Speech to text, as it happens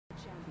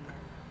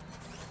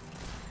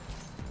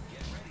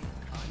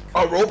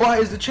A robot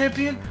is the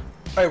champion?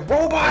 A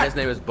robot? And his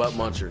name is Butt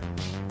Muncher.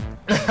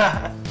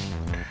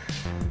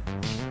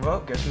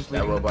 Well, guess who's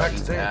leading That the robot pack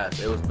eats today? ass.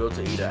 It was built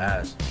to eat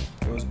ass.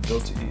 It was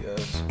built to eat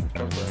ass.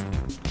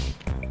 Confirmed.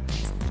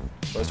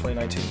 But it's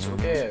 2019, so who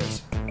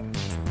cares?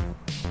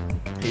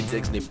 He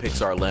Disney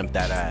Pixar lamped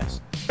that ass.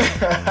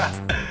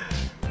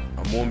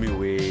 I'm on my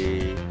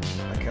way.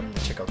 I can't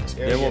check out this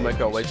area. Then we'll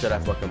make our way to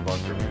that fucking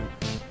bunker, man.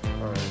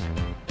 Alright. So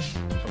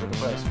we can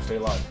play, so stay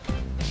alive.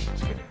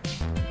 Let's get it.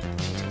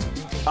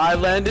 I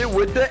landed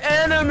with the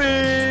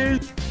enemy!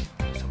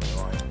 Somebody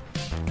lying.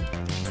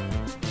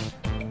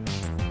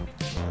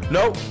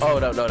 Nope. Oh,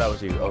 no, that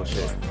was you. Oh,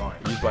 shit.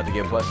 Lying. You was about to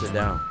get busted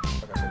down.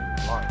 Like I said,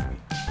 you're lying.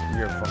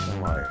 You're a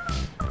fucking liar.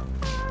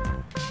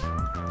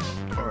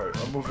 Alright,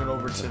 I'm moving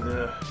over to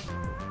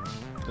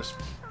this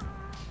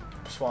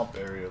swamp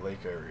area,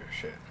 lake area,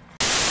 shit.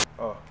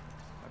 Oh.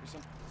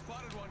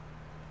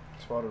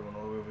 Spotted one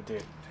all the way over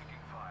there.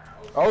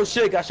 Oh,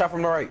 shit. Got shot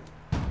from the right.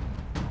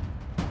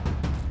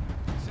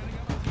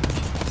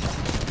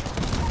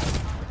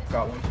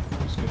 Got one.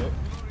 Let's get it.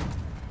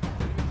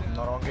 I'm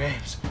not on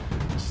games.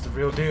 This is the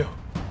real deal.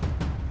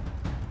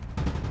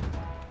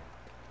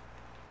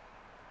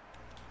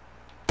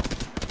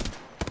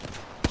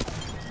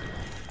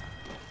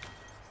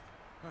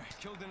 Alright,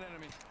 killed an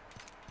enemy.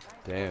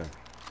 Damn. There's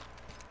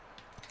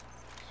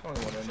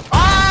only one enemy.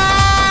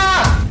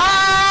 Ah!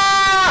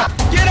 Ah!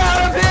 Get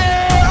out of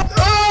here!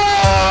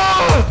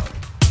 Ah!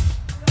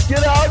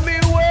 Get out of me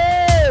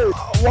way!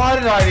 Why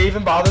did I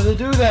even bother to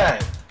do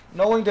that?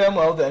 Knowing damn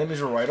well the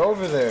enemies were right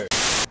over there.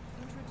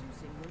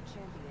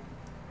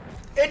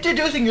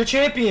 Introducing your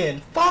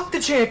champion! Fuck the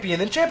champion!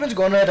 The champion's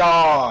gonna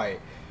die!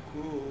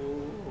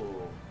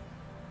 Ooh.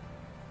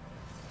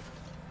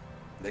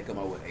 They come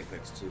out with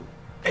Apex 2.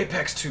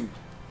 Apex 2.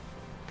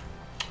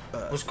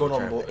 What's going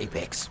on, boy?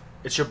 Apex.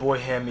 It's your boy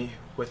Hammy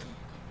with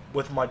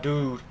my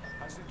dude,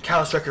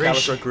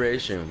 CallousRecreation.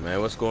 CallousRecreation,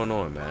 man. What's going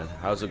on, man?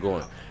 How's it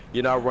going?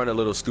 You know, I run a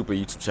little stupid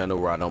YouTube channel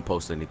where I don't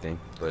post anything,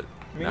 but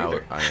Me now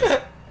neither. I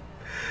am.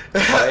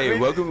 Hey,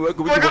 welcome to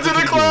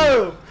the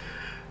club!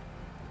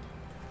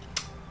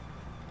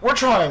 We're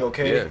trying,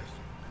 okay? Yeah.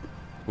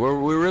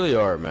 We really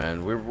are,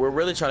 man. We're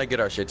really trying to get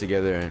our shit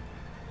together, and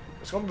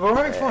We're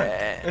having fun.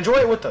 Enjoy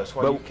it with us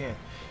while but- you can.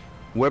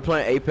 we're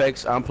playing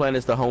Apex. I'm playing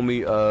as the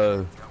homie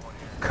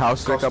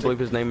Caustic, I believe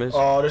his name is.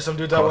 Oh, there's some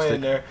dudes that went Caustic.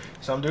 in there.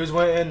 Some dudes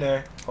went in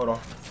there. Hold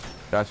on.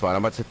 That's fine.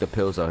 I'm about to take the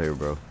pills out here,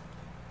 bro.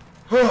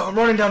 I'm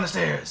running down the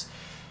stairs.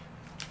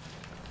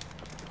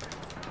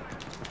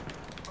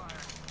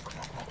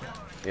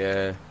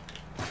 Yeah.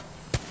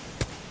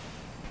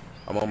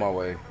 I'm on my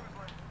way.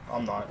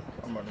 I'm not.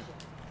 I'm running.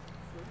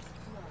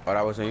 Oh,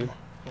 that wasn't you?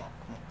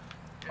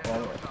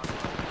 Come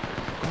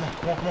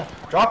on, come on.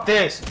 Drop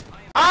this.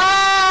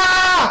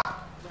 Ah!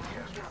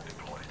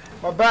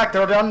 My back.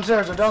 They're down the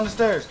stairs. They're down the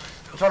stairs.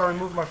 I'm trying to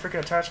remove my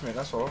freaking attachment.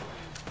 That's all.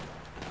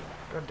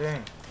 God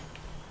dang.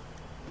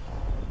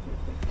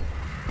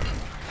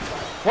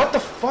 What the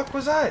fuck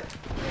was that?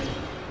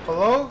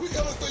 Hello? We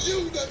coming for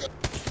you, nigga.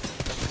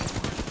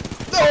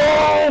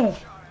 No!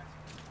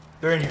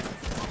 They're in here.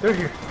 They're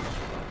here.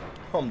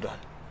 Oh, I'm done.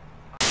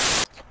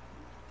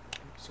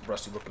 It's a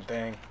rusty looking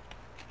thing.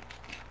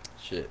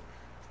 Shit.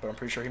 But I'm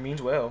pretty sure he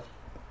means well.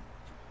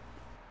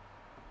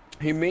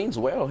 He means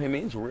well. He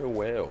means real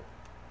well.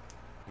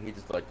 He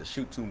just like to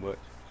shoot too much.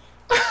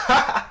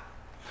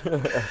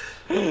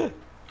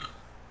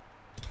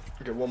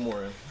 Get one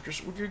more in.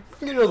 Just get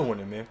another one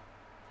in, man.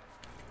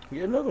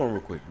 Get another one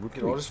real quick.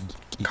 Get all this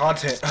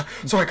content.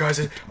 Sorry, guys.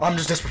 I'm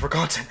just desperate for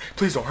content.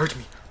 Please don't hurt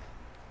me.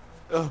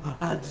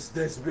 I'm just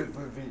desperate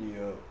for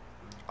video.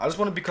 I just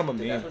want to become a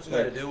meme. That's what you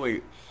gotta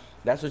do.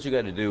 That's what you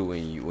gotta do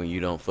when you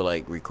don't feel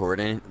like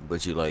recording,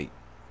 but you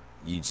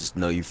just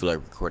know you feel like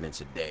recording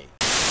today.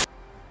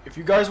 If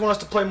you guys want us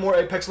to play more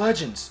Apex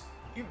Legends,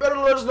 you better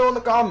let us know in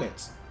the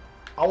comments.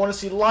 I want to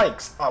see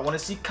likes. I want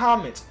to see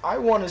comments. I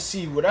want to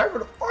see whatever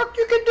the fuck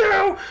you can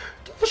do.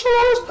 Just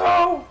let us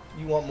know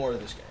you want more of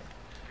this game.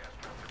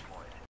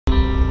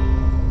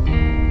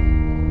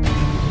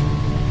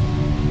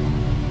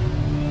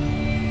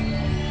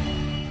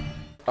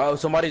 Oh,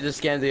 somebody just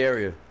scanned the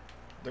area.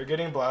 They're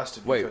getting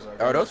blasted. Wait, because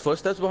are those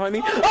footsteps behind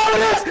me? Oh,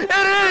 it is! It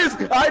is!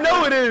 I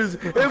know it is!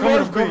 It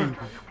must be!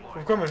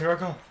 I'm coming. Here I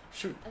come.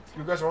 Shoot.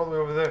 You guys are all the way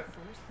over there.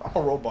 I'm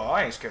a robot.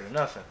 I ain't scared of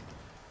nothing.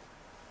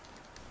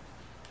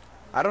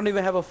 I don't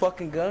even have a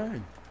fucking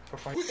gun.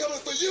 We coming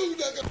for you,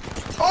 nigga.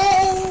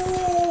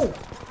 Oh!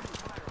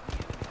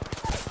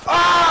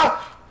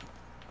 Ah!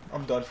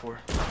 I'm done for.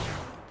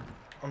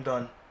 I'm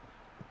done.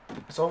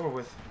 It's over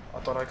with. I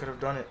thought I could have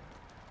done it.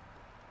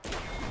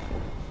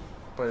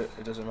 But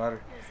it doesn't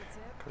matter.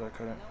 Because I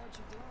couldn't.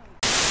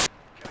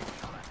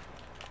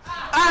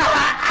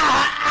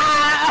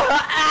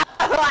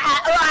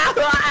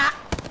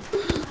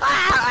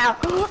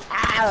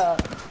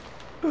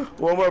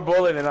 One more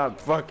bullet and I'm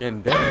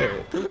fucking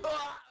dead.